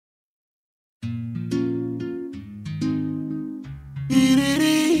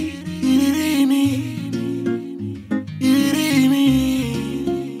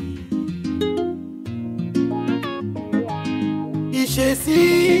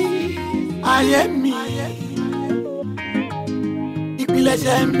I am me.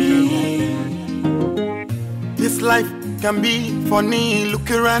 This life can be funny.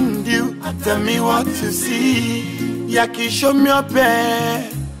 Look around you, tell me what you see. Yaki show me your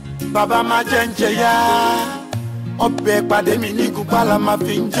bed, Baba ma jenjeya. Obe pade mi ni kupala ma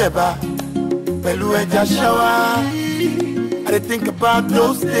finjeba. Pelu eja shower. I think about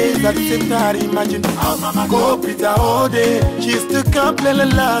those days at the same time. Imagine how mama go Peter all day. She used to complain a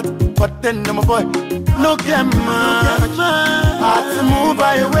lot, but then my boy, no get much. Had to move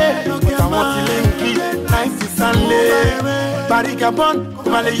away, but I want to link it. Nice Sunday, Barigabon,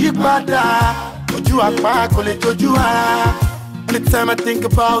 Male Yibada, Oju Akpa, Kole Jojuara. Anytime I think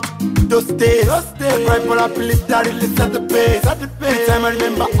about those days, I cry for a belief that it lives at the base. Anytime I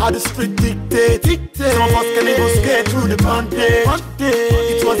remember how the street dictates, some of us can even skate through the bondage.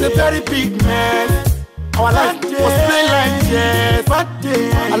 It was a very big mess. Our life was plain like yes.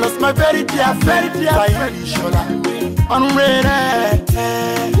 I lost my very dear friend, Shola. Unready.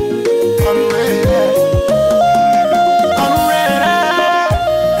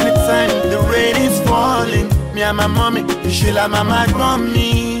 Anytime the rain is falling, me and my mommy, she like mama from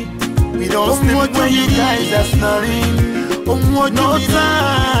me. We don't sleep when you guys are snoring. No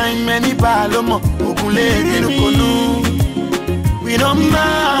time, many balomo, we don't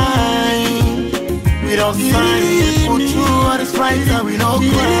mind. We don't sign, we put through all this right and we don't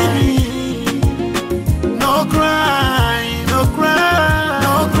cry. No crime, no crime,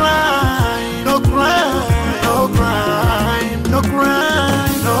 no crime, no crime, no crime, no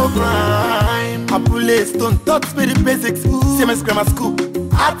crime, no crime. My police don't touch me the basics. Same as grammar school,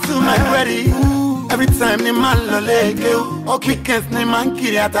 I to my ready. Every time they man lo leke, or weekends they man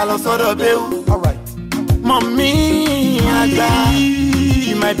kiri atalo sodo beu. Alright, mommy,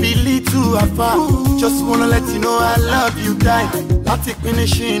 you might be little afar. Just wanna let you know I love you, die. Lati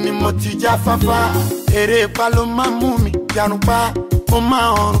finishing in motija fafa. Ere paloma mumi, yanupa,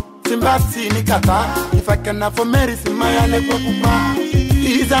 oma onu, simbati ni kata. If I can have for medicine, my aleko kupa.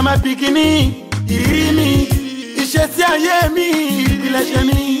 These are my beginning, irimi, ishesi ayemi,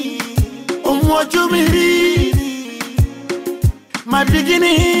 ileshemi. What you mean, my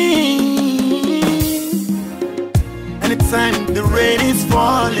beginning. Anytime the rain is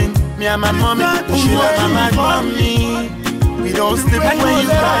falling, me and my mommy, she like mama from me. We don't sleep when you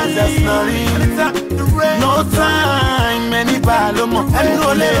guys are snoring. No time, many balomo, and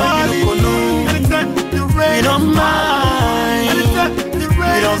no we don't mind.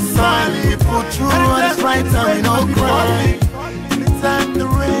 We don't sign, we put through all this right and we don't cry.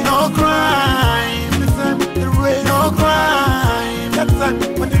 No crime, no crime,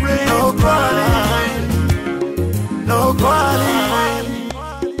 no crime.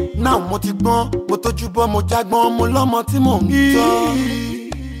 Now mo ti gbọ́n, mo tójú bọ́, mo jágbọ́n, mo lọ́mọ tí mò ń tọ́.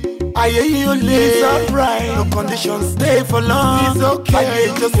 Ayé yìí ò lè surprise, no conditions stay for long. It's okay, ayé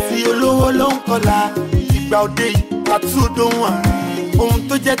ìjọsìn olówó ló ń kọlà. Ìgbà òde yìí, pàtó dóhùn à. Ohun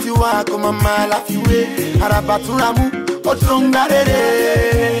tó jẹ́ tiwa kò máa máa láfiwé. Àràbà tún ra mú. Otungarere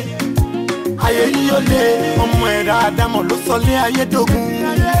ayé yìí ò lè ọmọ ẹ̀dá àdámọ̀ ló sọlé ayé dógún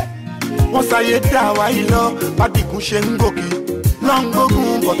wọ́n sáyé dá wa yìí lọ bádìgún ṣe ń gòkè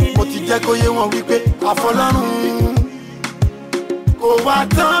lọ́ngbógún bọ̀ mo ti jẹ́ kó yé wọn wípé àfọlọ́run kò wá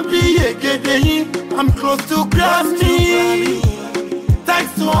tán bí yegede yín. I'm close to Grammy.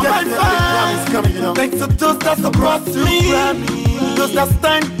 Thanks to all my fans, thanks to those that support me, those that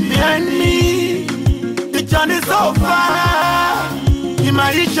stand behind me. The journey so far, ìmọ̀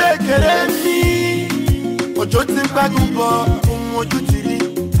iṣẹ́ kéré mi. Òjò ti ń gbágun bọ̀, ohun ojú ti rí,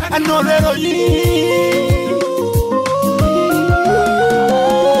 ẹnu rẹ̀ ròyìn.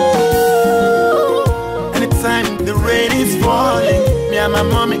 Anytime the rain is falling, me and my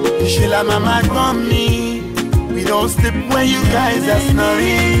mommy, she like mama from me. We don't sleep when you guys are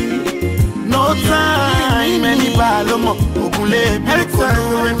snoring. No time, any balomo, ogule, everytime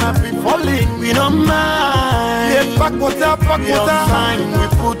the rain might be falling, we don't mind. Yeah, back water, we don't sign, we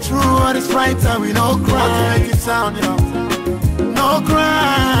put through all this right and we don't cry. To make it sound, you know. No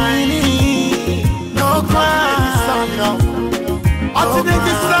crying, no crying, you know.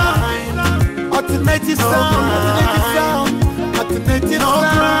 Alternative sound, alternative sound, alternative sound, alternative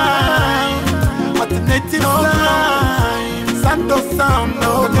sound, alternative sound, Santo sound,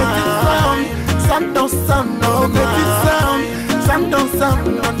 alternative sound, Santo sound, alternative sound, Santo sound,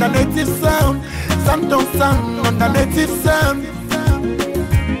 alternative sound, Santo sound, alternative sound,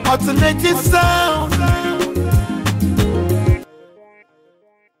 alternative sound.